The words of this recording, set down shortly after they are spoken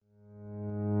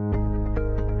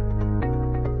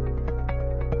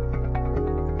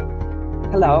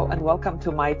Hello and welcome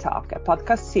to My Talk, a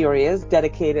podcast series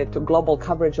dedicated to global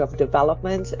coverage of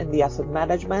developments in the asset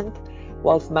management,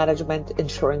 wealth management,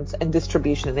 insurance, and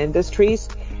distribution industries.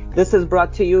 This is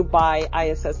brought to you by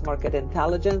ISS Market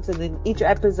Intelligence, and in each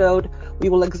episode, we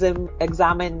will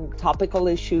examine topical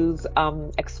issues,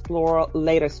 explore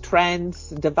latest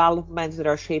trends, developments that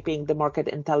are shaping the market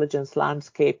intelligence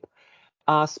landscape,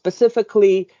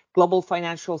 specifically global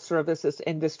financial services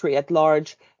industry at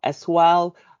large as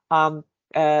well.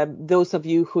 Those of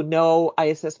you who know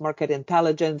ISS Market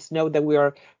Intelligence know that we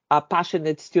are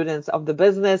passionate students of the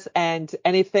business, and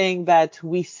anything that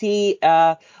we see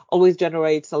always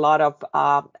generates a lot of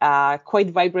quite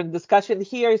vibrant discussion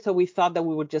here. So we thought that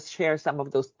we would just share some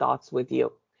of those thoughts with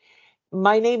you.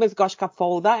 My name is Goshka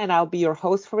Folda, and I'll be your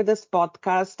host for this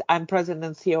podcast. I'm President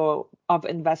and CEO of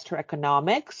Investor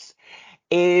Economics,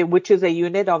 which is a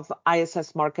unit of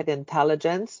ISS Market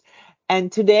Intelligence. And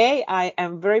today I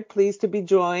am very pleased to be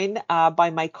joined by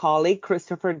my colleague,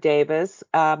 Christopher Davis,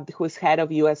 who is head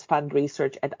of U.S. Fund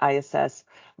Research at ISS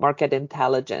Market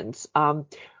Intelligence.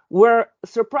 We're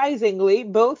surprisingly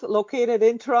both located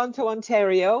in Toronto,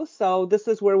 Ontario. So this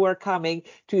is where we're coming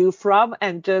to you from.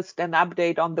 And just an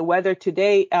update on the weather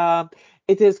today.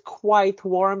 It is quite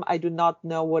warm. I do not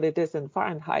know what it is in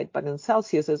Fahrenheit, but in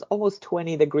Celsius it's almost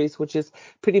 20 degrees, which is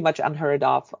pretty much unheard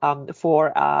of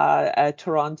for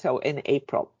Toronto in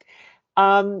April.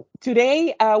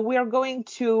 Today, we are going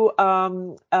to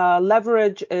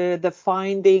leverage the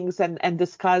findings and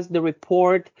discuss the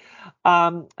report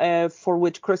for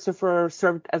which Christopher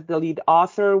served as the lead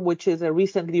author, which is a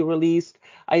recently released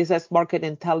ISS Market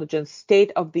Intelligence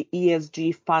State of the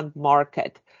ESG Fund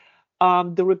Market.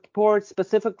 The report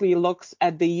specifically looks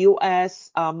at the U.S.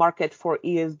 Market for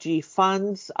ESG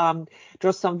funds.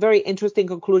 There's some very interesting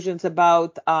conclusions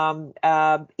about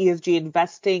ESG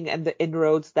investing and the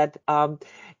inroads that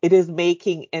it is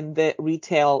making in the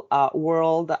retail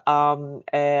world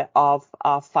of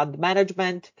fund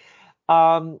management.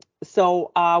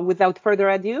 So without further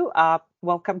ado,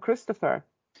 welcome, Christopher.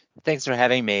 Thanks for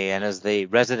having me. And as the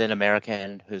resident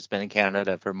American who's been in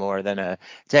Canada for more than a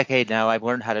decade now, I've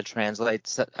learned how to translate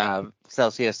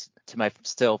Celsius to my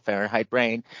still Fahrenheit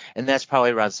brain, and that's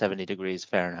probably around 70 degrees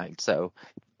Fahrenheit. So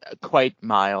quite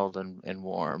mild and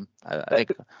warm. I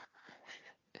think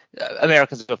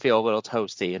Americans will feel a little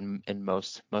toasty in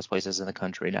most places in the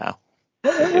country now,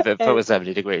 if it was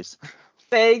 70 degrees.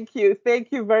 Thank you.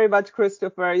 Thank you very much,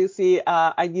 Christopher. You see,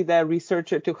 I need a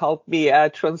researcher to help me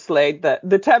translate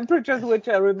the temperatures, which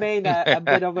remain a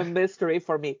bit of a mystery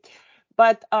for me.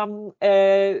 But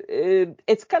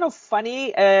it's kind of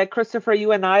funny, Christopher,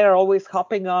 you and I are always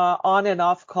hopping on and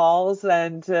off calls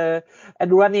and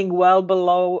running well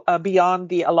beyond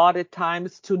the allotted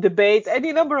times to debate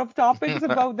any number of topics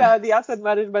about the asset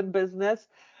management business.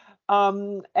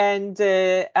 I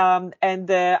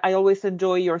always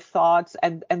enjoy your thoughts,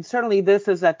 and certainly this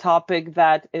is a topic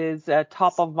that is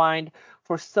top of mind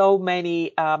for so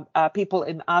many people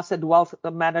in asset wealth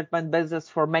management business,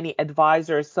 for many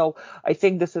advisors. So I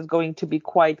think this is going to be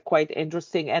quite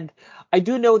interesting. And I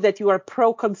do know that you are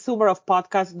pro-consumer of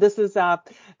podcasts. This is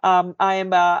I'm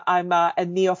a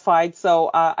neophyte, so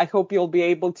I hope you'll be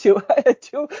able to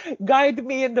to guide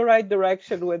me in the right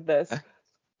direction with this.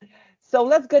 So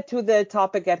let's get to the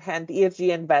topic at hand,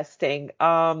 ESG investing.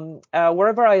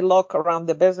 Wherever I look around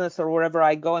the business or wherever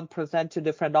I go and present to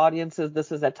different audiences, this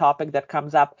is a topic that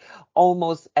comes up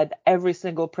almost at every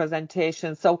single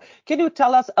presentation. So can you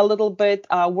tell us a little bit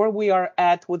where we are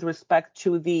at with respect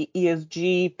to the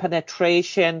ESG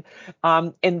penetration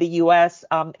in the U.S.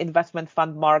 Investment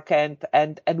fund market,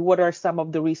 and what are some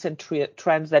of the recent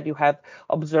trends that you have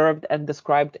observed and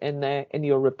described in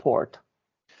your report?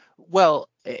 Well,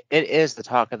 it is the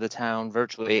talk of the town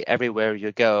virtually everywhere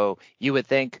you go. You would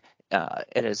think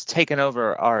it has taken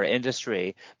over our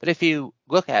industry. But if you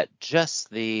look at just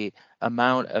the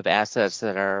amount of assets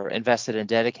that are invested in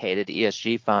dedicated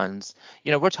ESG funds,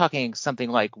 we're talking something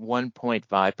like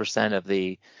 1.5% of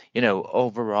the,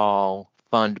 overall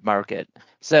fund market.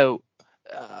 So,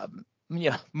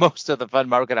 most of the fund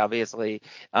market obviously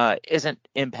isn't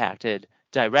impacted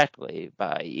directly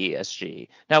by ESG.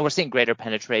 Now we're seeing greater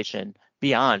penetration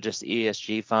beyond just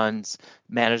ESG funds.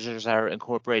 Managers are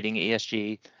incorporating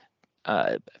ESG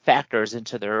factors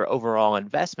into their overall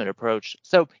investment approach.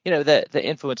 So, the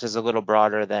influence is a little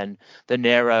broader than the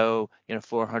narrow,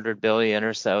 400 billion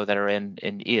or so that are in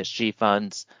ESG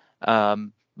funds.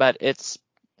 But it's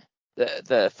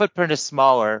the footprint is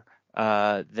smaller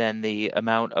than the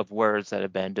amount of words that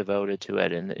have been devoted to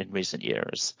it in recent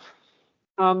years.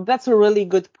 That's a really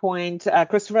good point,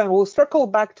 Christopher. And we'll circle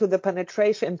back to the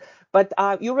penetration, but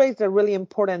you raised a really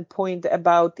important point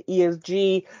about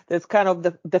ESG. There's kind of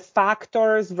the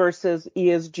factors versus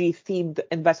ESG themed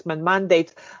investment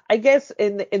mandates. I guess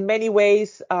in many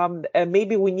ways,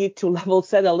 maybe we need to level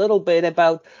set a little bit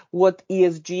about what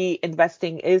ESG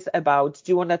investing is about.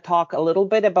 Do you want to talk a little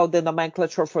bit about the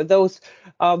nomenclature for those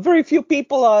very few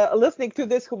people listening to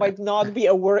this who might not be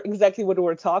aware exactly what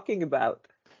we're talking about?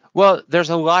 Well, there's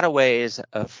a lot of ways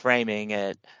of framing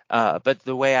it, but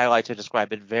the way I like to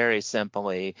describe it very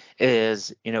simply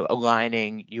is,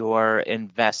 aligning your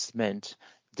investment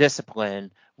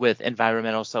discipline with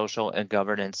environmental, social, and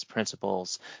governance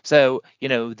principles. So,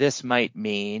 this might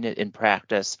mean in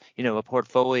practice, a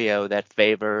portfolio that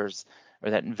favors or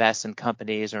that invests in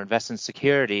companies or invests in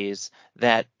securities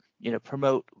that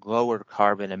promote lower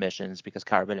carbon emissions, because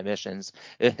carbon emissions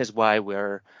is why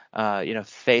we're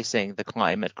facing the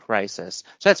climate crisis.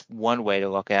 So that's one way to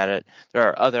look at it. There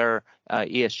are other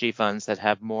ESG funds that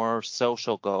have more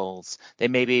social goals. They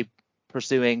may be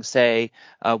pursuing, say,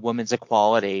 women's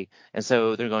equality, and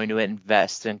so they're going to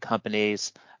invest in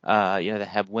companies that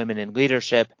have women in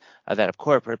leadership, that have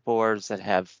corporate boards, that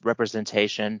have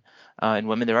representation in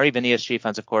women. There are even ESG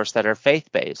funds, of course, that are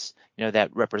faith-based,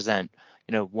 that represent,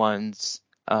 one's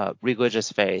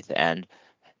religious faith and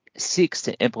seeks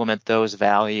to implement those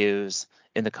values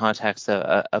in the context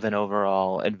of an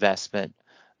overall investment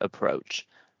approach.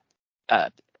 Uh,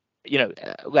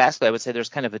 Lastly, I would say there's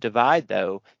kind of a divide,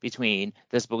 though, between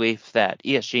this belief that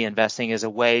ESG investing is a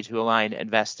way to align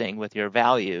investing with your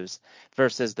values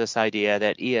versus this idea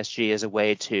that ESG is a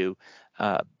way to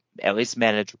at least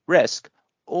manage risk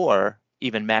or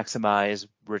even maximize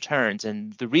returns.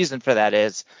 And the reason for that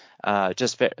is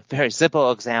just very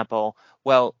simple example.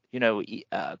 Well,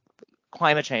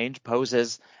 climate change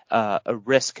poses a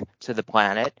risk to the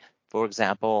planet. For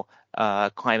example,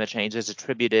 climate change is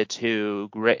attributed to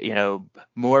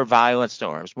more violent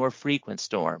storms, more frequent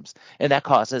storms, and that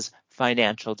causes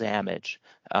financial damage.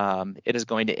 It is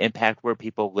going to impact where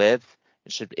people live.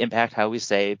 It should impact how we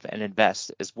save and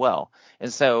invest as well.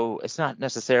 And so it's not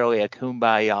necessarily a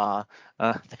kumbaya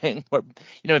thing where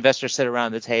investors sit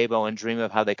around the table and dream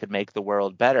of how they could make the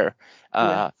world better.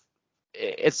 Yeah.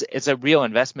 It's a real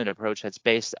investment approach that's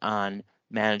based on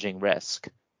managing risk.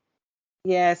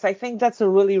 Yes, I think that's a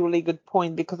really, really good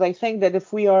point, because I think that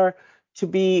if we were to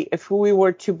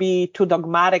be too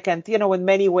dogmatic, and in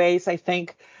many ways, I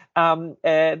think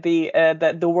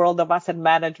the world of asset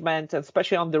management,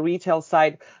 especially on the retail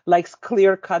side, likes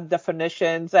clear-cut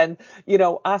definitions and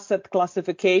asset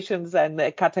classifications and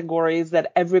categories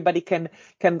that everybody can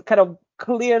kind of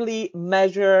clearly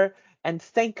measure and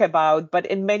think about. But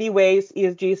in many ways,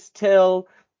 ESG is still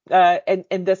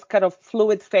in this kind of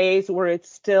fluid phase where it's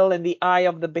still in the eye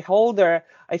of the beholder.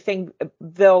 I think,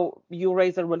 though you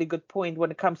raise a really good point when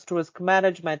it comes to risk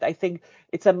management, I think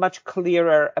it's a much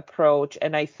clearer approach.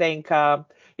 And I think,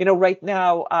 right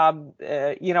now,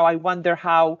 I wonder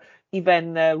how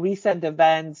even recent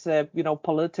events,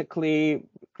 politically,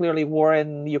 clearly war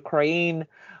in Ukraine,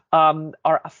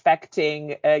 are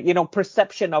affecting,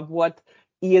 perception of what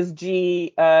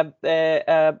ESG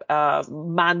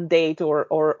mandate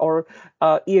or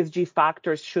ESG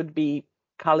factors should be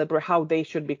calibrated, how they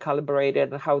should be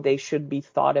calibrated, and how they should be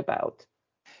thought about.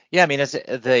 Yeah, I mean, just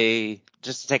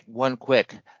to take one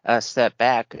quick step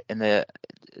back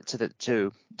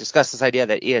to discuss this idea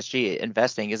that ESG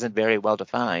investing isn't very well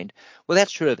defined. Well,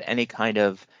 that's true of any kind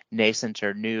of nascent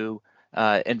or new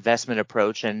investment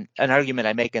approach, and an argument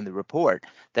I make in the report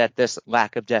that this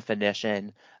lack of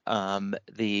definition,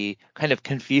 the kind of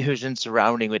confusion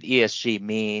surrounding what ESG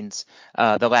means,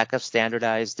 the lack of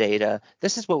standardized data,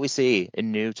 this is what we see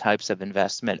in new types of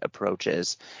investment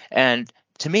approaches. And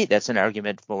to me, that's an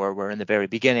argument for we're in the very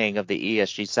beginning of the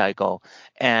ESG cycle.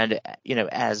 And,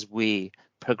 as we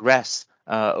progress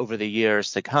over the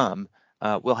years to come,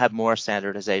 we'll have more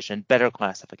standardization, better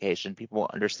classification. People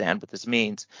will understand what this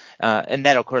means. And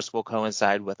that, of course, will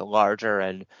coincide with a larger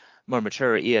and more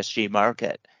mature ESG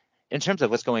market. In terms of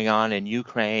what's going on in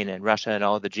Ukraine and Russia and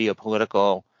all the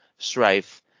geopolitical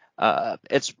strife, I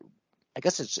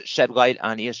guess it's shed light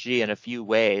on ESG in a few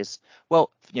ways.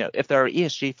 Well, if there are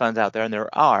ESG funds out there, and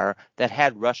there are, that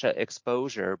had Russia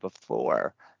exposure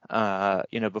before,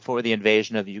 before the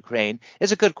invasion of Ukraine,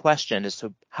 it's a good question as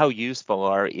to how useful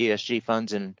are ESG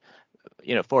funds in,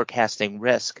 forecasting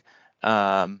risk,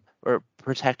 or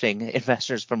protecting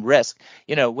investors from risk.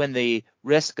 When the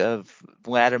risk of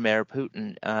Vladimir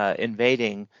Putin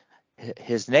invading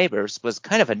his neighbors was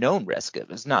kind of a known risk. It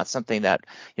was not something that,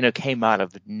 came out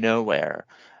of nowhere.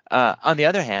 On the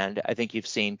other hand, I think you've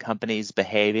seen companies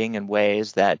behaving in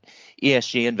ways that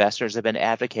ESG investors have been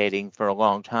advocating for a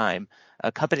long time.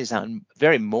 Companies on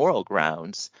very moral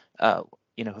grounds, have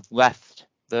left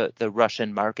the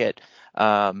Russian market.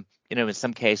 In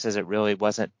some cases, it really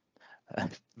wasn't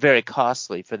very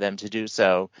costly for them to do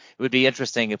so. It would be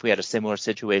interesting if we had a similar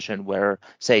situation where,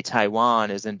 say,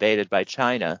 Taiwan is invaded by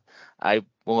China.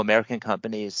 Will American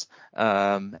companies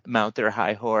mount their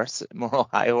moral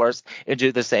high horse, and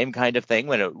do the same kind of thing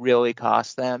when it really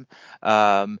costs them?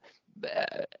 Um,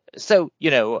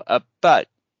 but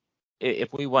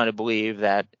if we want to believe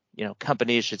that,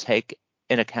 companies should take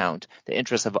in account the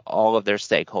interests of all of their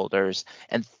stakeholders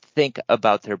and think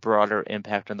about their broader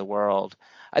impact on the world,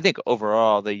 I think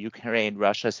overall the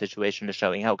Ukraine-Russia situation is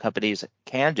showing how companies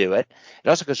can do it. It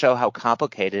also can show how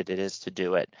complicated it is to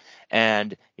do it.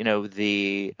 And,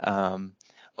 the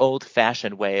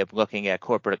old-fashioned way of looking at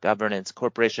corporate governance,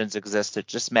 corporations exist to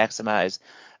just maximize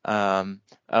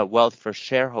wealth for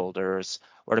shareholders,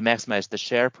 or to maximize the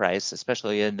share price,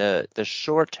 especially in the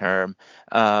short term.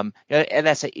 And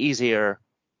that's an easier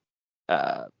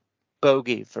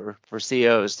bogey for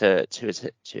CEOs to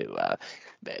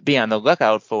be on the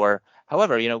lookout for.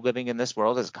 However, living in this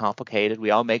world is complicated.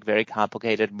 We all make very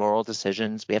complicated moral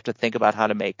decisions. We have to think about how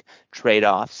to make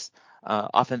trade-offs.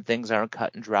 Often things aren't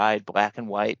cut and dried, black and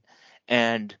white.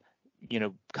 And,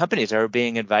 companies are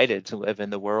being invited to live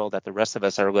in the world that the rest of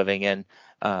us are living in,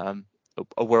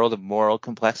 a world of moral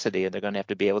complexity, and they're going to have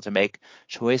to be able to make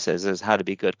choices as how to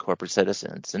be good corporate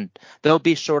citizens. And they'll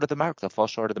be short of the mark. They'll fall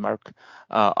short of the mark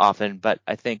often. But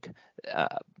I think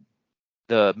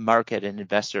the market and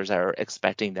investors are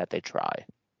expecting that they try.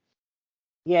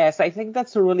 Yes, I think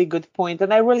that's a really good point.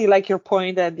 And I really like your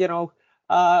point that,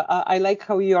 I like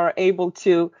how you are able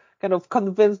to kind of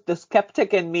convince the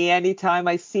skeptic in me anytime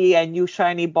I see a new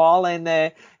shiny ball in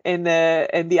the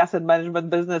asset management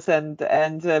business. And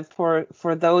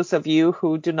for those of you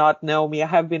who do not know me, I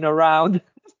have been around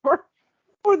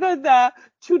for the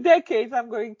 2 decades. I'm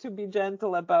going to be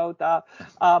gentle about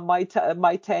my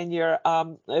tenure,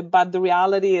 but the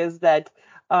reality is that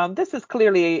this is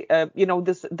clearly,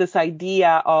 this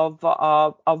idea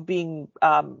of being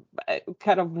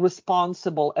kind of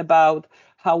responsible about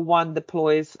how one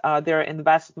deploys their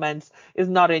investments is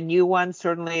not a new one.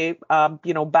 Certainly,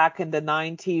 back in the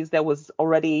 90s, there was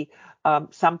already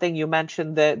something. You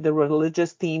mentioned the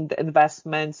religious themed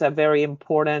investments, a very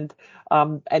important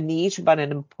a niche, but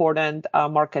an important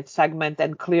market segment.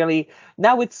 And clearly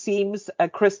now it seems,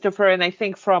 Christopher, and I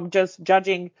think from just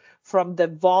judging from the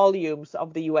volumes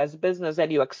of the U.S. business that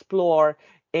you explore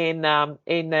in the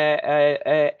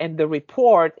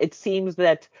report, it seems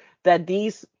that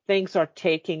these things are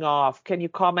taking off. Can you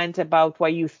comment about why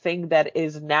you think that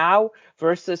is now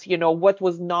versus, what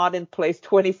was not in place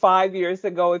 25 years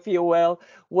ago, if you will,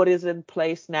 what is in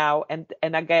place now? And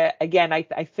again,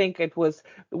 I think it was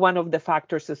one of the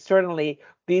factors is certainly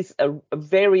these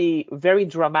very, very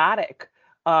dramatic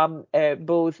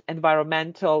both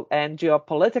environmental and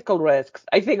geopolitical risks,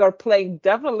 I think, are playing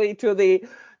definitely to the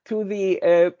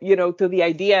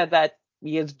idea that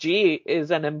ESG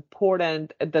is an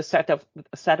important set of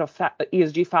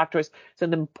ESG factors. It's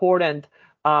an important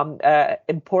kind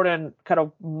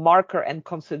of marker and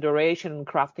consideration in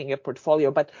crafting a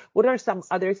portfolio. But what are some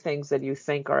other things that you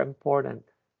think are important?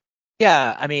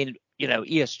 Yeah, I mean,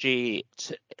 ESG,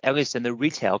 at least in the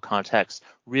retail context,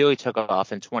 really took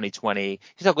off in 2020.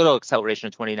 There's a little acceleration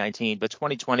in 2019, but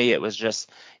 2020, it was just,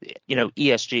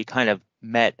 ESG kind of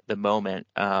met the moment.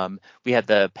 We had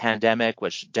the pandemic,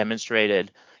 which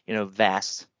demonstrated,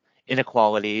 vast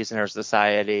inequalities in our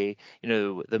society.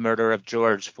 The murder of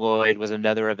George Floyd was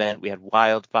another event. We had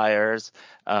wildfires,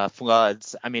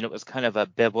 floods. I mean, it was kind of a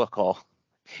biblical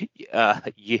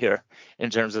year in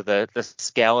terms of the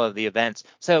scale of the events.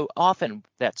 So often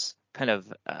that's kind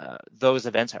of those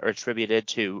events are attributed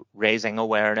to raising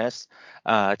awareness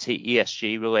to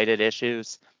ESG related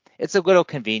issues. It's a little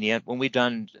convenient when we've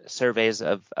done surveys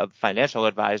of financial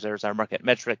advisors. Our market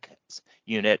metrics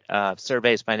unit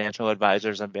surveys financial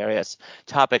advisors on various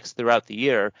topics throughout the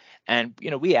year. And,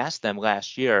 we asked them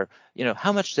last year,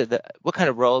 what kind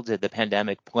of role did the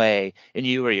pandemic play in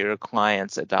you or your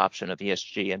clients' adoption of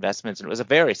ESG investments? And it was a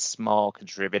very small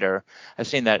contributor. I've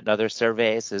seen that in other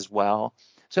surveys as well.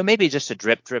 So maybe just a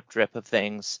drip of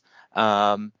things.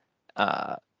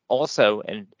 Also,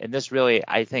 and this really,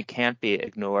 I think, can't be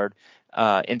ignored,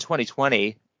 in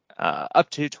 2020, up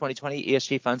to 2020,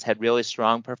 ESG funds had really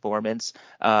strong performance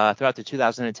throughout the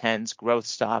 2010s. Growth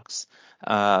stocks,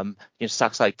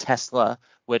 stocks like Tesla,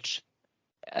 which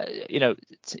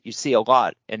you see a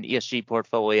lot in ESG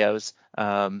portfolios,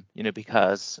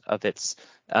 because of its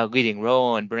leading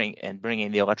role in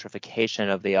bringing the electrification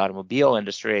of the automobile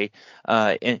industry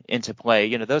into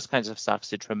play. Those kinds of stocks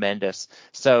did tremendous.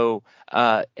 So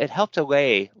it helped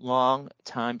allay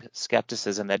long-time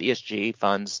skepticism that ESG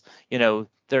funds,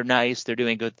 they're nice, they're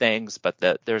doing good things, but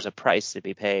there's a price to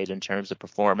be paid in terms of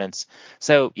performance.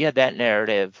 So yeah, that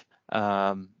narrative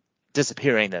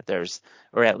disappearing, that there's,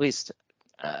 or at least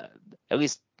uh, at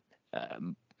least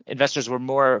investors were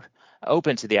more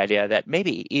open to the idea that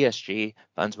maybe ESG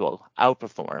funds will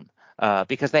outperform,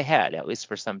 because they had, at least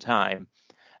for some time.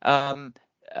 Um,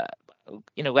 uh,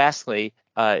 Lastly,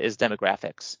 is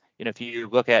demographics. If you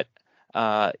look at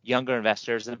younger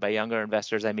investors, and by younger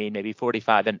investors I mean maybe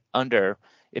 45 and under,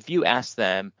 if you ask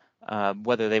them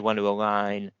whether they want to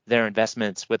align their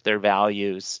investments with their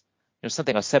values,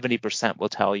 something like 70% will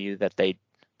tell you that they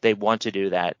want to do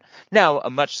that. Now, a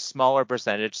much smaller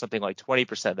percentage, something like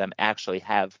 20% of them, actually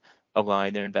have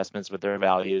aligned their investments with their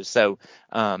values. So,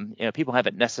 people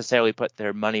haven't necessarily put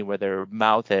their money where their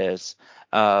mouth is,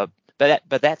 uh, but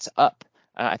that's up.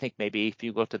 I think maybe if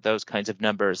you looked at those kinds of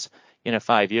numbers,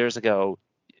 5 years ago,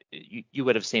 you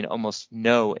would have seen almost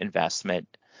no investment.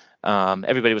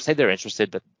 Everybody would say they're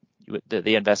interested, but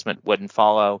the investment wouldn't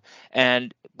follow.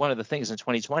 And one of the things in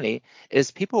 2020 is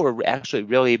people were actually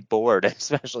really bored,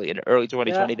 especially in early Yeah.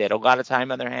 2020. They had a lot of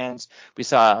time on their hands. We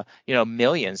saw,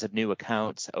 millions of new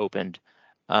accounts opened,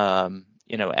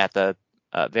 at the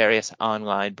various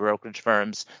online brokerage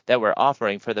firms that were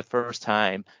offering for the first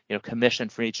time,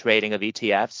 commission-free trading of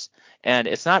ETFs. And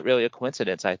it's not really a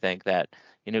coincidence, I think, that,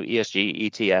 ESG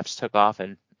ETFs took off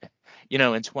in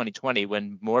 2020,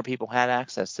 when more people had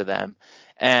access to them,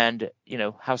 and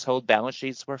household balance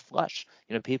sheets were flush.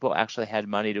 People actually had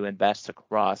money to invest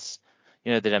across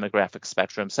the demographic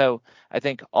spectrum. So I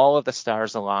think all of the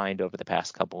stars aligned over the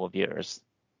past couple of years.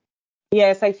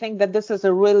 Yes, I think that this is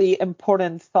a really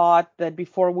important thought, that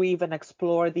before we even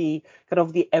explore the kind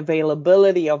of the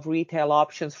availability of retail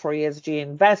options for ESG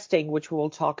investing, which we will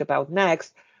talk about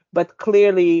next, but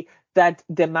clearly that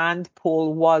demand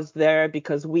pool was there,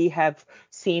 because we have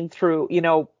seen through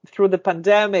the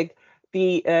pandemic,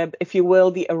 if you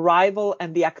will, the arrival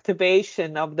and the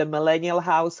activation of the millennial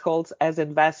households as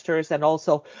investors, and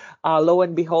also, lo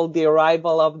and behold, the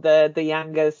arrival of the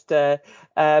youngest of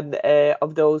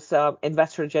those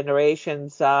investor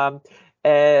generations,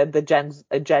 the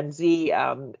Gen Z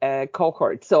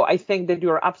cohort. So I think that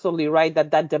you're absolutely right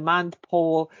that demand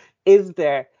pool is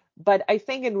there. But I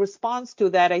think in response to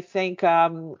that, I think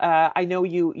I know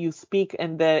you speak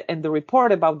in the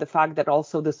report about the fact that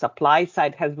also the supply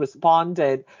side has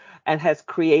responded and has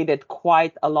created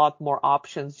quite a lot more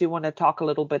options. Do you want to talk a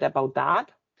little bit about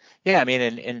that? Yeah, I mean,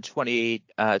 in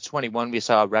 2021, we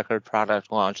saw record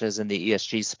product launches in the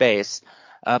ESG space.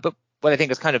 But what I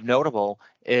think is kind of notable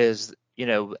is,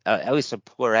 at least a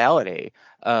plurality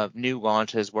of new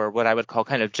launches were what I would call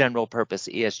kind of general purpose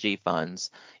ESG funds.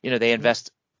 They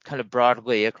invest kind of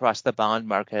broadly across the bond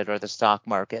market or the stock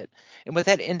market. And what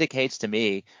that indicates to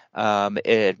me,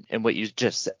 and what you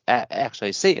just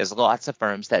actually see, is lots of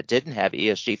firms that didn't have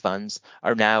ESG funds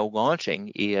are now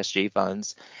launching ESG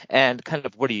funds. And kind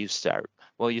of, where do you start?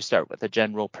 Well, you start with a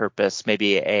general purpose,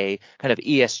 maybe a kind of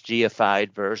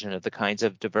ESG-ified version of the kinds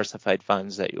of diversified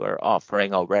funds that you are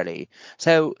offering already.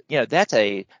 So, that's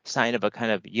a sign of a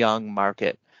kind of young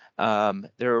market.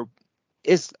 There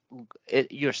is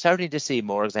You're starting to see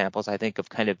more examples, I think, of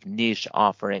kind of niche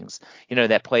offerings,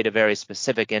 that play to very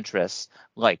specific interests,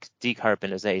 like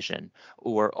decarbonization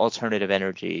or alternative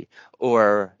energy,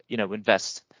 or,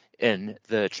 invest in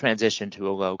the transition to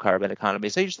a low carbon economy.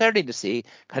 So you're starting to see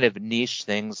kind of niche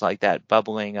things like that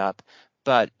bubbling up.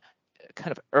 But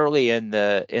kind of early in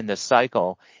the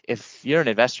cycle, if you're an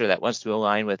investor that wants to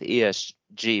align with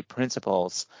ESG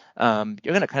principles, you're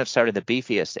going to kind of start in the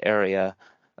beefiest area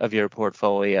of your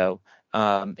portfolio,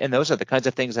 and those are the kinds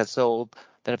of things that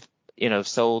have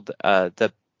sold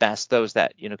the best, those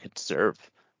that could serve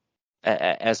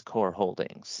as core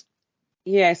holdings.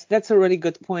 Yes, that's a really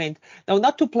good point. Now,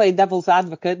 not to play devil's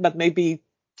advocate, but maybe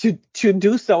to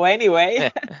do so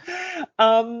anyway.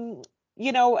 um,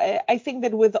 I think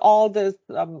that with all this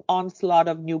onslaught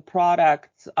of new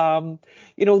products,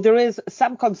 there is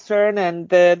some concern, and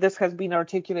this has been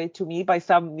articulated to me by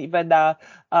some even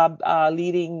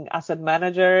leading asset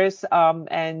managers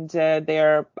and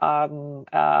their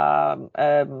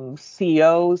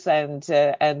CEOs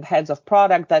and heads of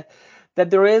product, that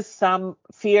there is some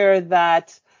fear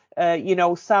that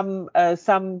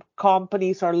some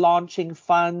companies are launching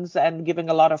funds and giving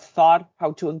a lot of thought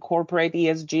how to incorporate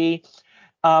ESG,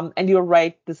 And you're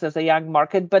right, this is a young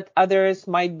market, but others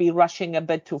might be rushing a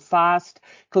bit too fast.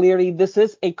 Clearly, this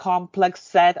is a complex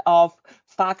set of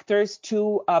factors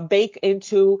to bake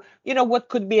into, what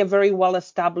could be a very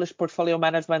well-established portfolio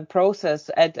management process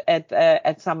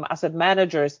at some asset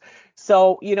managers.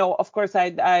 So, of course,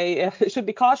 I should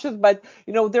be cautious, but,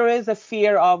 there is a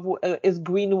fear of is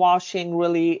greenwashing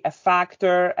really a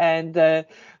factor? And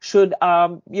should,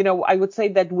 I would say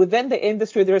that within the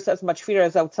industry, there is as much fear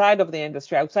as outside of the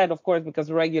industry. Outside, of course, because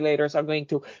regulators are going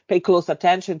to pay close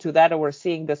attention to that, and we're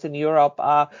seeing this in Europe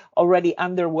already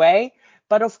underway.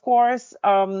 But of course,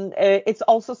 it's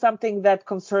also something that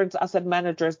concerns asset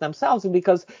managers themselves,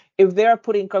 because if they're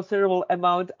putting considerable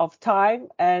amount of time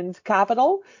and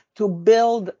capital to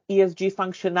build ESG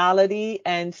functionality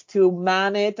and to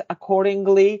man it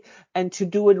accordingly and to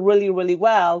do it really, really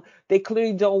well, they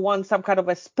clearly don't want some kind of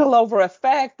a spillover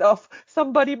effect of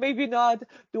somebody maybe not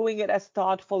doing it as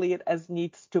thoughtfully as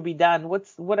needs to be done.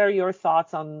 What are your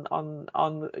thoughts on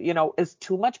is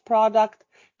too much product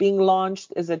being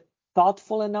launched? Is it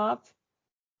thoughtful enough?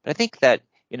 But I think that,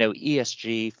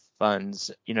 ESG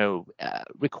funds,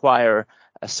 require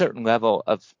a certain level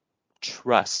of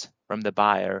trust from the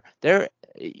buyer.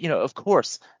 Of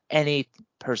course, any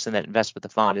person that invests with the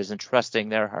fund is entrusting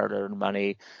their hard-earned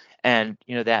money, and,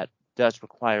 that does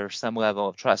require some level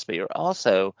of trust. But you're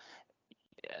also,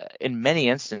 in many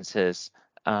instances,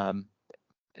 um,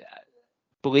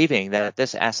 believing that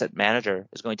this asset manager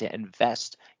is going to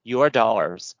invest your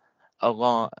dollars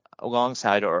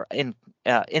alongside or in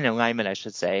alignment, I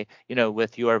should say,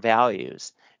 with your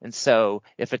values. And so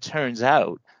if it turns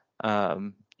out,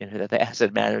 that the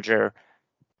asset manager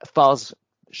falls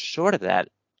short of that,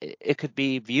 it could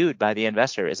be viewed by the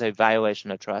investor as a violation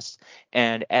of trust.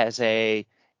 And as a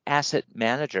asset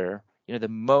manager, the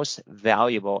most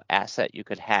valuable asset you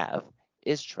could have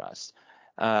is trust.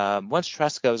 Once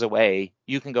trust goes away,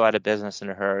 you can go out of business in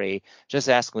a hurry. Just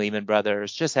ask Lehman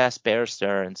Brothers, just ask Bear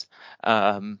Stearns.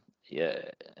 Yeah,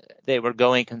 they were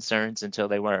going concerns until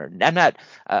they weren't.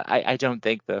 I don't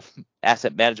think the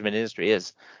asset management industry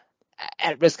is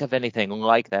at risk of anything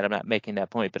like that. I'm not making that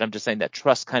point, but I'm just saying that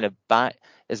trust kind of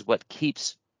is what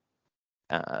keeps,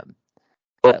 um,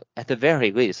 at the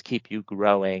very least, keep you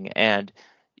growing. And,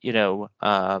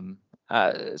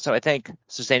 so I think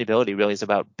sustainability really is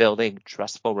about building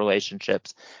trustful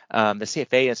relationships. The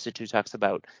CFA Institute talks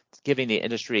about giving the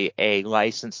industry a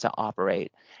license to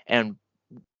operate. And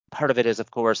part of it is,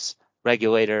 of course,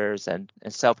 regulators and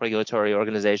self-regulatory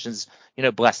organizations,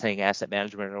 blessing asset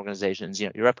management organizations.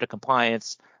 You're up to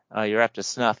compliance, you're up to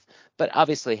snuff. But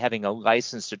obviously, having a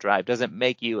license to drive doesn't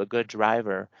make you a good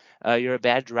driver. You're a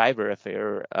bad driver if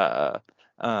you're,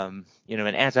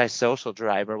 an antisocial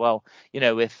driver. Well,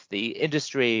 if the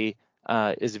industry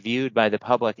is viewed by the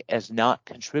public as not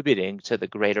contributing to the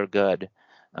greater good,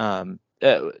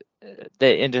 the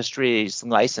industry's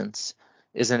license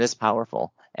isn't as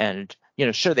powerful. And,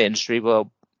 sure, the industry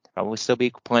will probably still be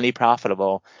plenty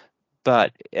profitable,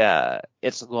 but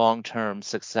its long-term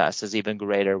success is even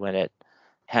greater when it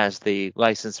has the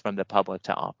license from the public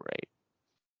to operate.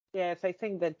 Yes, I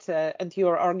think that, and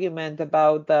your argument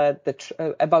about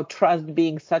about trust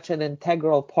being such an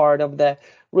integral part of the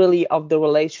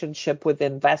relationship with the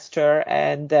investor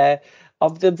and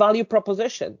of the value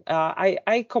proposition.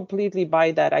 I completely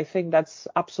buy that. I think that's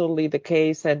absolutely the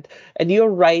case, and you're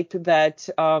right that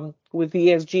with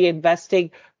ESG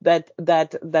investing,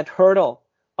 that hurdle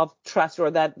of trust, or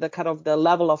that the kind of the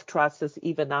level of trust, is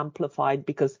even amplified,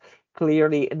 because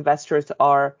clearly investors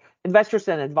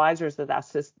and advisors that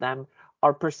assist them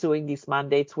are pursuing these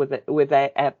mandates with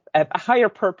a higher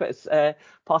purpose,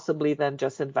 possibly than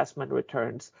just investment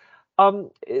returns.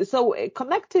 So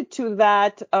connected to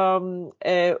that,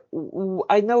 I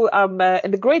know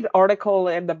in the great article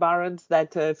in the Barron's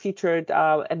that featured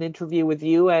an interview with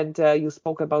you, and you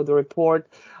spoke about the report.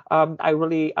 I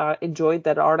really enjoyed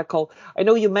that article. I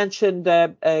know you mentioned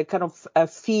kind of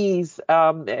fees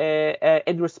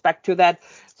in respect to that.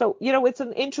 So, it's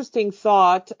an interesting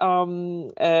thought.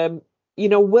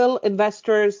 Will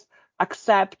investors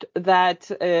accept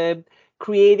that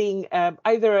creating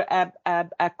either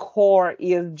a core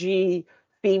ESG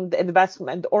themed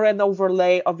investment or an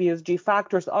overlay of ESG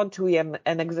factors onto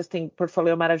an existing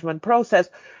portfolio management process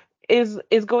is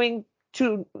going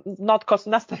to not cost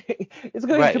nothing. It's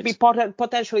going to be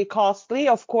potentially costly,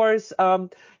 of course.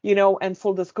 And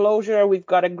full disclosure, we've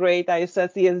got a great ISS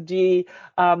ESG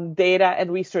data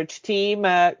and research team.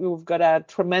 We've got a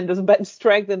tremendous bench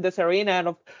strength in this arena, and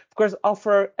of course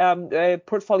offer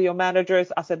portfolio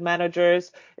managers, asset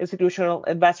managers, institutional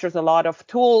investors a lot of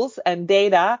tools and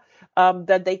data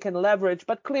that they can leverage.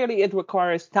 But clearly it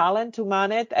requires talent to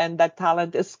man it, and that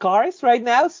talent is scarce right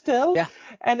now still, Yeah.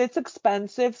 and it's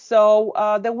expensive. So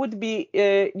there would be,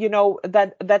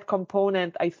 that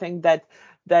component. I think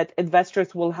that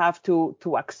investors will have to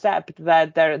accept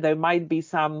that there might be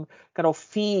some kind of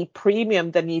fee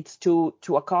premium that needs to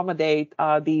accommodate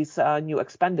these new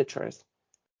expenditures.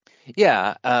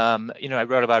 Yeah, I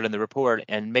wrote about it in the report,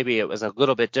 and maybe it was a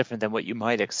little bit different than what you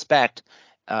might expect.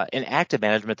 In active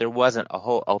management, there wasn't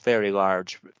a very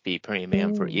large fee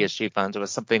premium for Mm. ESG funds. It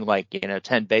was something like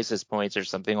 10 basis points or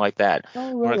something like that.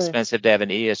 Oh, More really? expensive to have an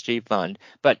ESG fund,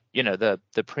 but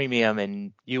the premium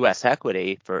in U.S.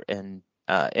 equity for in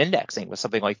indexing was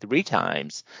something like three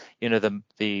times.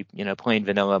 The plain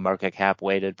vanilla market cap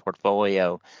weighted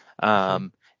portfolio. Uh-huh.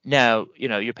 Now,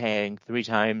 you're paying three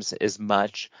times as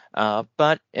much,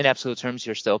 but in absolute terms,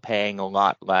 you're still paying a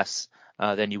lot less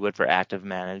than you would for active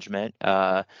management.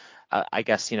 I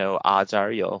guess, odds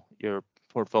are your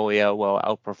portfolio will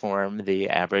outperform the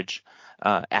average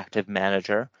active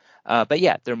manager. But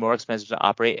yeah, they're more expensive to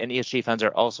operate, and ESG funds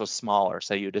are also smaller,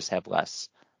 so you just have less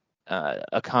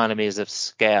economies of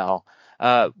scale.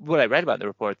 What I read about in the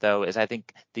report, though, is I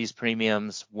think these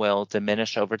premiums will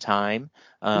diminish over time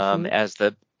Hmm. as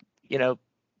you know,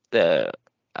 the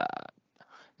uh,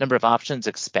 number of options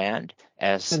expand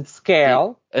as And the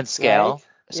scale, and right? scale.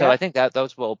 So I Yeah. think that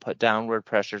those will put downward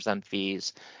pressures on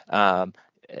fees. Um,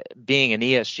 Being an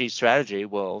ESG strategy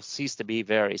will cease to be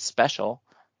very special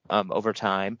over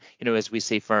time. As we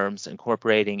see firms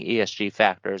incorporating ESG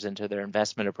factors into their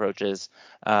investment approaches.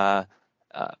 Some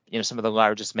of the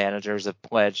largest managers have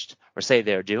pledged or say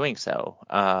they're doing so.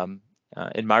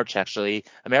 In March, actually,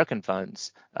 American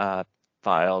funds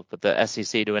filed with the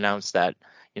SEC to announce that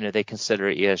they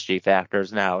consider ESG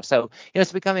factors now. So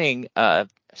it's becoming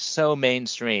so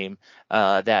mainstream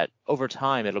that over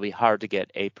time it'll be hard to get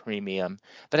a premium.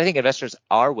 But I think investors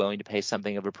are willing to pay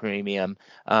something of a premium.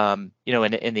 In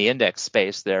the index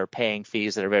space, they're paying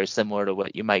fees that are very similar to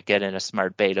what you might get in a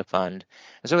smart beta fund.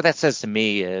 And so what that says to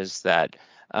me is that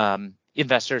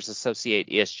investors associate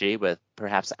ESG with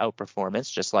perhaps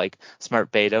outperformance, just like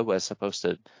smart beta was supposed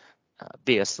to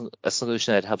be a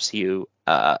solution that helps you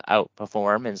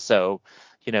outperform. And so,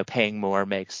 paying more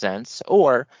makes sense.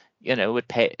 Or,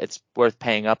 it's worth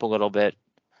paying up a little bit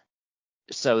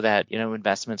so that,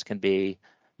 investments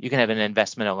you can have an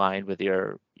investment aligned with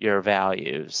your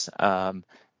values.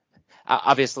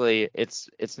 Obviously,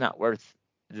 it's not worth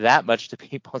that much to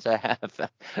people to have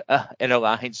an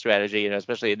aligned strategy,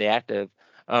 especially in the active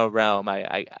realm.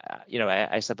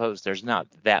 I suppose there's not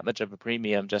that much of a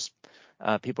premium. Just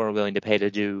people are willing to pay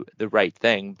to do the right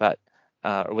thing, but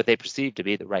or what they perceive to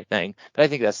be the right thing. But I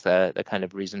think that's the kind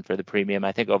of reason for the premium.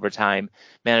 I think over time,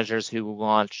 managers who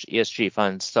launch ESG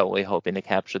funds solely hoping to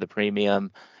capture the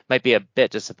premium might be a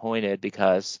bit disappointed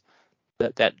because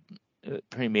that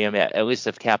premium, at least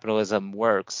if capitalism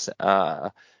works,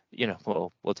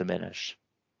 will diminish.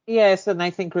 Yes, and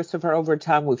I think, Christopher, over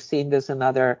time we've seen this in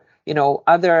other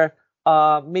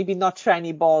maybe not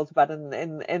shiny balls, but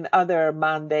in other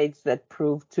mandates that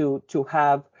prove to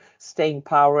have staying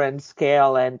power and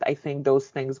scale. And I think those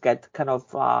things get kind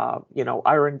of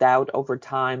ironed out over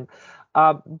time.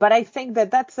 But I think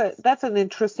that's an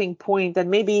interesting point, and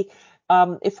maybe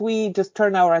if we just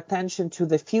turn our attention to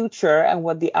the future and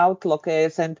what the outlook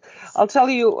is, and I'll tell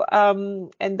you,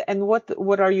 and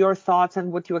what are your thoughts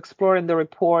and what you explore in the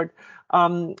report?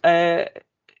 Um, uh,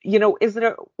 is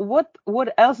there what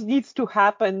else needs to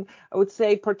happen? I would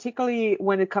say, particularly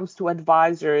when it comes to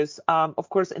advisors. Of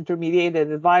course,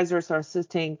 intermediated advisors are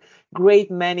assisting great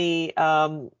many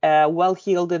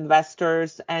well-heeled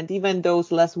investors and even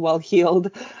those less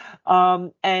well-heeled.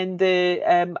 And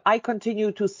I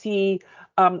continue to see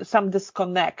some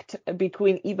disconnect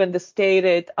between even the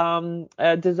stated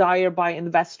desire by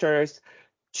investors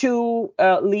to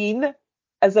lean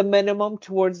as a minimum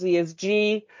towards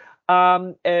ESG,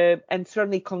 and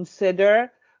certainly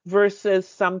consider versus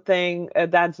something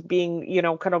that's being,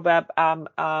 kind of a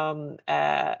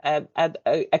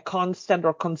constant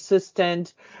or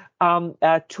consistent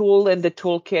tool in the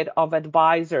toolkit of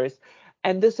advisors.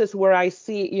 And this is where I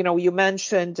see, you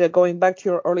mentioned, going back to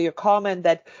your earlier comment,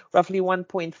 that roughly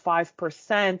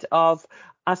 1.5% of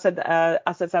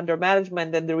assets under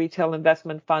management in the retail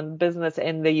investment fund business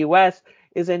in the U.S.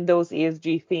 is in those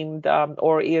ESG themed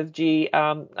or ESG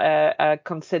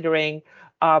considering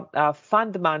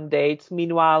fund mandates.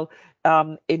 Meanwhile,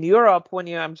 in Europe,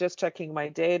 I'm just checking my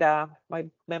data, my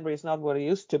memory is not what it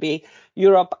used to be.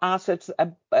 Europe assets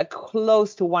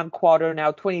close to one quarter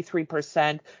now,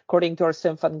 23%, according to our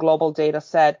Simfund Global data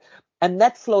set. And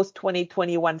net flows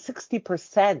 2021,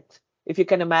 60%. if you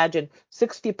can imagine,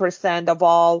 60% of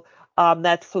all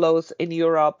net flows in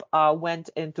Europe went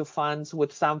into funds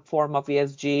with some form of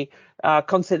ESG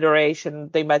consideration.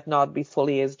 They might not be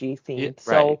fully ESG Yeah, themed.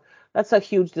 right. So that's a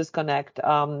huge disconnect.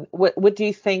 What do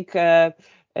you think?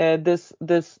 This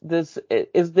is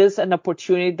this an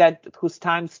opportunity that whose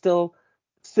time still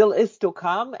is to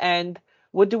come? And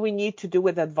what do we need to do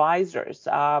with advisors?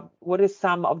 What is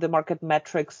some of the market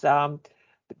metrics?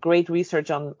 Great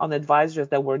research on advisors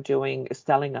that we're doing is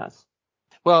telling us.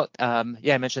 Well,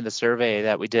 yeah, I mentioned the survey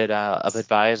that we did of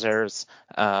advisors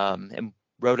and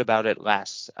wrote about it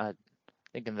last, I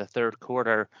think in the third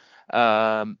quarter.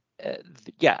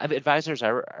 Yeah, I mean, advisors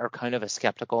are kind of a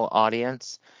skeptical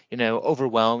audience.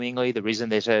 Overwhelmingly, the reason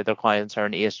they say their clients are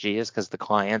in ESG is because the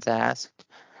clients asked.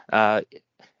 Uh,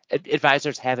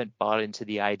 Advisors haven't bought into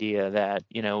the idea that,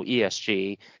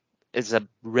 ESG is a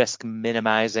risk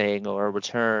minimizing or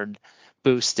return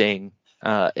boosting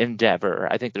endeavor.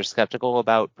 I think they're skeptical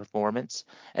about performance,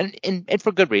 and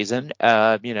for good reason.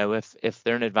 If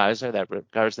they're an advisor that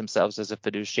regards themselves as a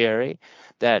fiduciary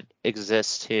that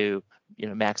exists to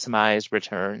maximize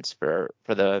returns for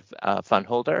the fund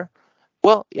holder,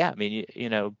 well, yeah, I mean,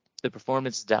 the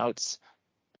performance doubts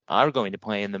are going to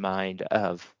play in the mind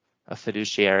of a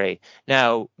fiduciary.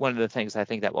 Now, one of the things I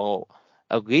think that will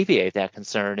alleviate that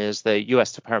concern is the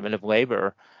U.S. Department of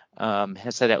Labor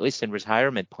has said, at least in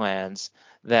retirement plans,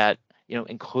 that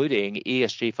including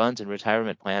ESG funds in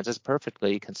retirement plans is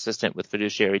perfectly consistent with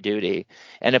fiduciary duty.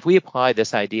 And if we apply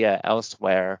this idea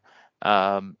elsewhere,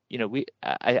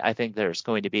 I think there's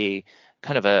going to be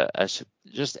kind of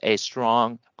just a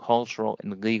strong cultural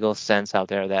and legal sense out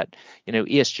there that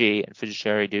ESG and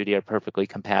fiduciary duty are perfectly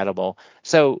compatible.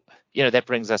 So that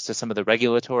brings us to some of the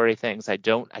regulatory things. I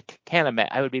can't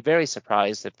imagine. I would be very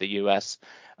surprised if the U.S.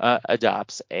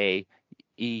 Adopts a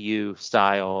EU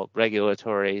style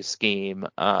regulatory scheme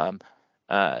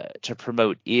to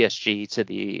promote ESG to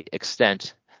the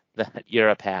extent that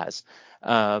Europe has.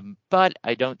 But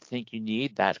I don't think you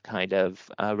need that kind of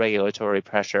regulatory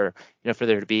pressure, for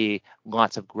there to be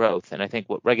lots of growth. And I think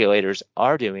what regulators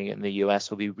are doing in the U.S.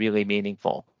 will be really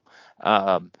meaningful.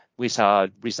 We saw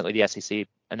recently the SEC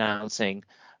announcing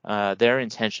their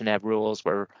intention to have rules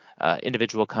where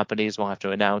individual companies will have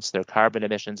to announce their carbon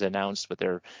emissions, announce what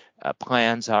their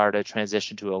plans are to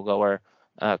transition to a lower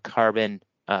carbon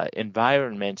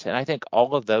environment. And I think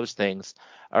all of those things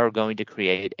are going to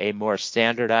create a more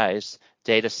standardized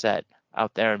data set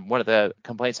out there. And one of the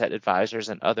complaints that advisors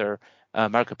and other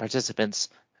market participants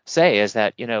say is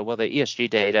that, well, the ESG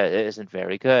data isn't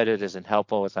very good. It isn't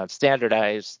helpful. It's not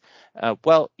standardized.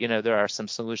 There are some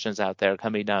solutions out there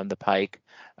coming down the pike,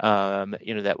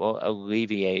 that will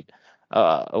alleviate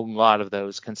a lot of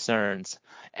those concerns.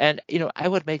 And, I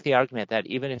would make the argument that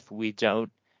even if we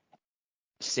don't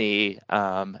see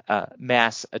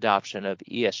mass adoption of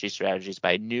ESG strategies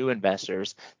by new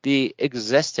investors, the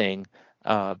existing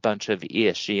bunch of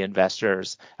ESG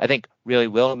investors, I think, really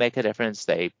will make a difference.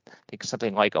 They think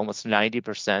something like almost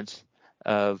 90%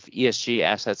 of ESG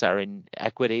assets are in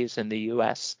equities in the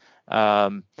U.S.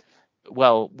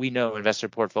 Well, we know investor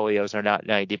portfolios are not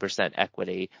 90%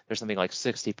 equity. There's something like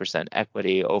 60%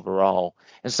 equity overall.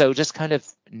 And so just kind of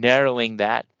narrowing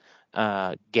that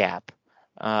gap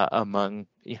among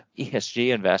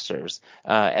ESG investors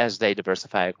as they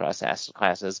diversify across asset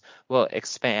classes will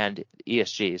expand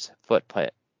ESG's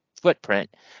footprint.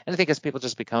 And I think as people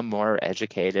just become more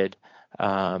educated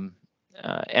and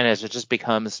as it just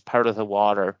becomes part of the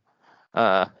water,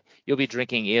 you'll be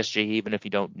drinking ESG even if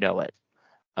you don't know it.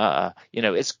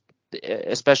 It's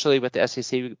especially with the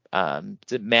SEC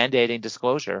mandating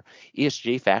disclosure,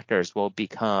 ESG factors will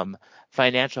become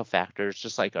financial factors,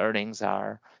 just like earnings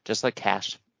are, just like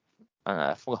cash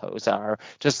flows are,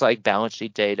 just like balance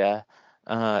sheet data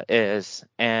is.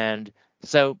 And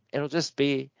so it'll just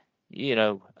be,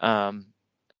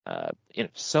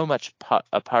 so much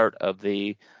a part of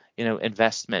the,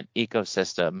 investment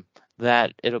ecosystem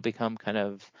that it'll become kind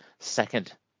of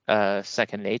second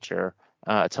nature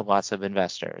to lots of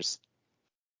investors.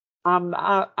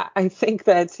 I think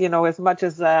that, as much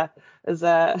as a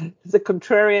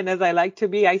contrarian as I like to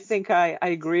be, I think I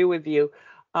agree with you.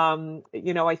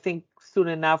 I think soon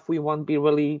enough we won't be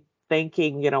really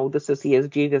thinking, this is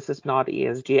ESG, this is not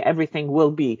ESG. Everything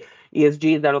will be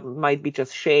ESG. There might be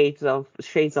just shades of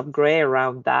gray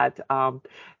around that.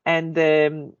 And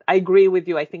I agree with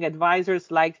you. I think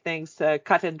advisors like things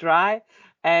cut and dry,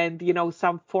 and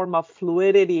some form of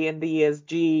fluidity in the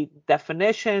ESG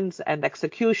definitions and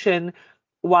execution.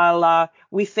 While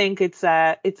we think it's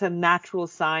a natural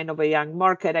sign of a young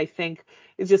market, I think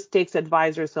it just takes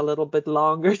advisors a little bit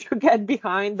longer to get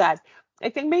behind that. I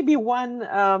think maybe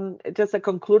one, just a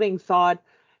concluding thought,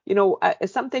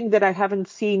 something that I haven't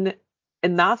seen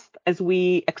enough as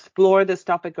we explore this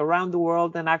topic around the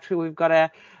world. And actually, we've got a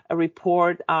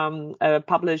report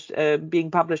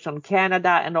being published on Canada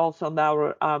and also on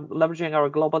our leveraging our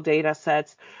global data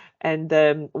sets. And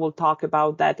we'll talk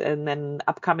about that in an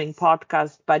upcoming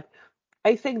podcast. But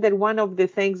I think that one of the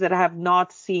things that I have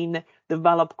not seen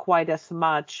develop quite as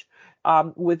much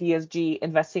with ESG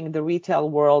investing in the retail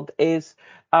world is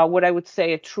what I would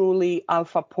say a truly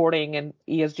alpha porting and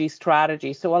ESG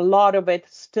strategy. So a lot of it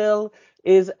still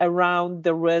is around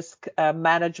the risk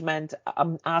management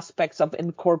aspects of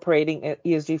incorporating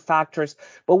ESG factors.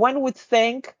 But one would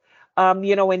think,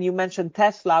 when you mentioned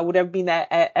Tesla, would have been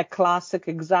a classic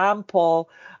example,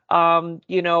 of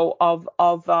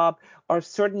or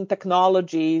certain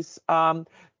technologies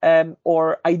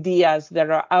or ideas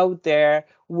that are out there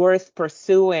worth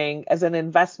pursuing as an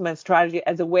investment strategy,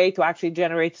 as a way to actually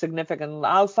generate significant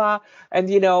alpha and,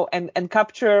 and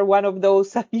capture one of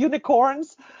those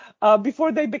unicorns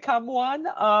before they become one.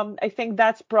 I think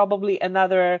that's probably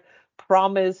another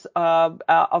promise of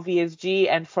ESG.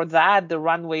 And for that, the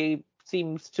runway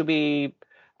seems to be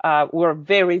we're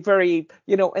very, very,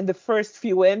 in the first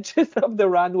few inches of the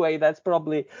runway. That's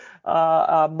probably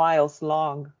miles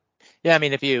long. Yeah, I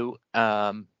mean, if you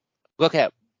look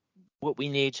at what we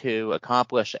need to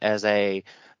accomplish as a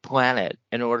planet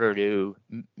in order to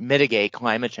mitigate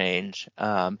climate change,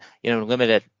 limit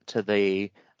it to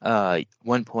the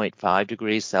 1.5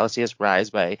 degrees Celsius rise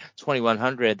by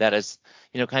 2100. That is,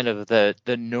 kind of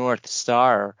the North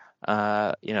Star,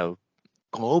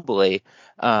 globally.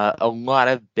 A lot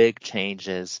of big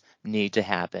changes need to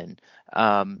happen.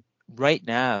 Right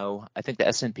now, I think the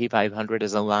S&P 500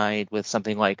 is aligned with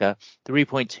something like a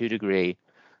 3.2 degree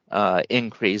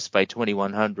increase by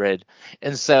 2100.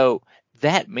 And so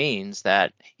that means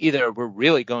that either we're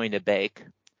really going to bake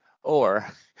or,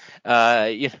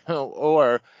 that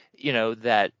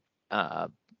the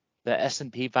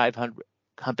S&P 500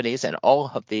 companies and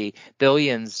all of the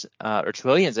billions or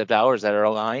trillions of dollars that are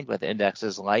aligned with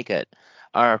indexes like it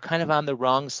are kind of on the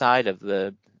wrong side of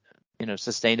the,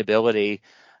 sustainability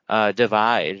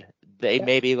divide. They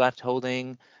may be left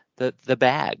holding the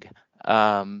bag.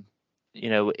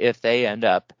 If they end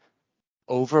up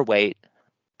overweight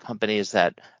companies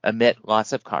that emit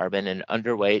lots of carbon and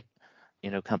underweight,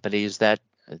 companies that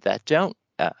don't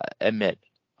emit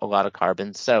a lot of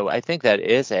carbon. So I think that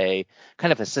is a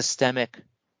kind of a systemic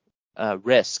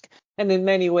risk. And in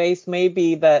many ways,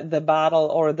 maybe the battle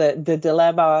or the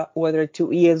dilemma whether to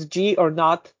ESG or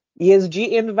not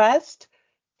ESG invest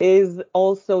is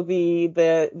also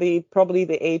the probably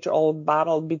the age-old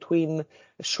battle between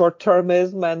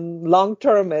short-termism and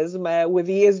long-termism, with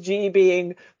ESG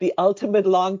being the ultimate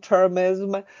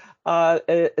long-termism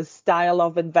a style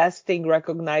of investing,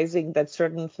 recognizing that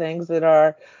certain things that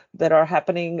are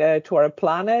happening to our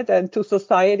planet and to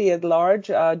society at large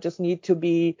just need to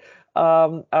be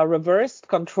reversed,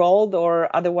 controlled, or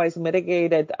otherwise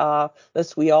mitigated,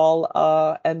 lest we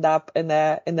all end up in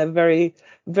a very,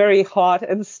 very hot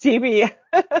and steamy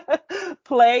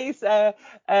place,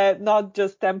 not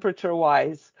just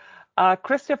temperature-wise.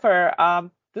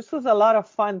 Christopher, this was a lot of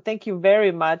fun. Thank you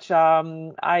very much.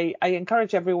 I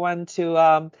encourage everyone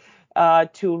to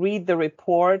read the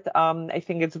report. I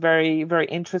think it's very, very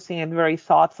interesting and very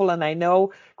thoughtful. And I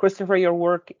know, Christopher, you're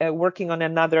working on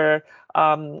another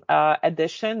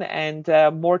edition and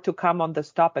more to come on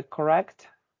this topic, correct?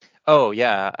 Oh,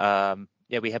 yeah.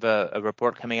 We have a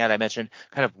report coming out. I mentioned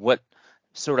kind of what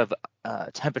sort of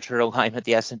temperature alignment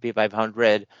the S&P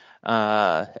 500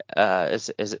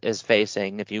 is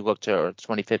facing if you look to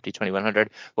 2050, 2100.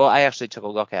 Well, I actually took a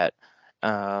look at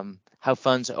how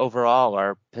funds overall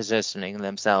are positioning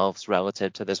themselves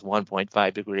relative to this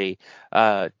 1.5 degree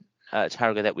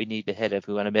target that we need to hit if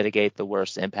we want to mitigate the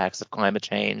worst impacts of climate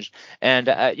change. And,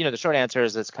 the short answer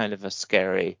is it's kind of a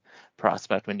scary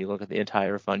prospect when you look at the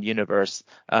entire fund universe.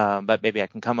 But maybe I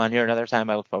can come on here another time.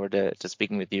 I look forward to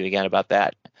speaking with you again about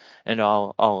that and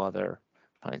all other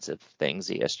kinds of things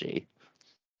ESG.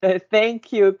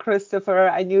 Thank you, Christopher.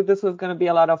 I knew this was going to be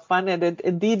a lot of fun, and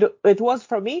indeed it was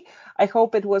for me. I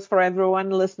hope it was for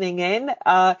everyone listening in.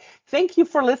 Thank you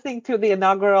for listening to the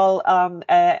inaugural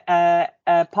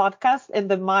podcast in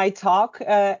the My Talk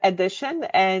edition,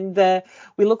 and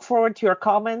we look forward to your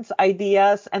comments,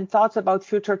 ideas, and thoughts about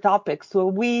future topics. So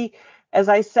we as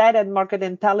I said, at Market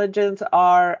Intelligence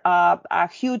are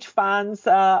huge fans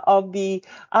of the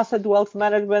asset wealth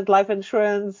management, life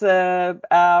insurance,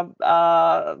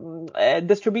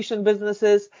 distribution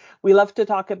businesses. We love to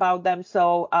talk about them.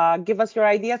 So give us your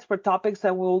ideas for topics,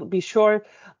 and we'll be sure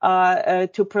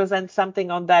to present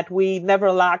something on that. We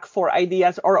never lack for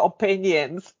ideas or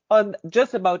opinions on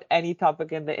just about any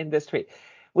topic in the industry.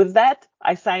 With that,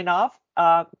 I sign off.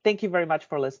 Thank you very much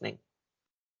for listening.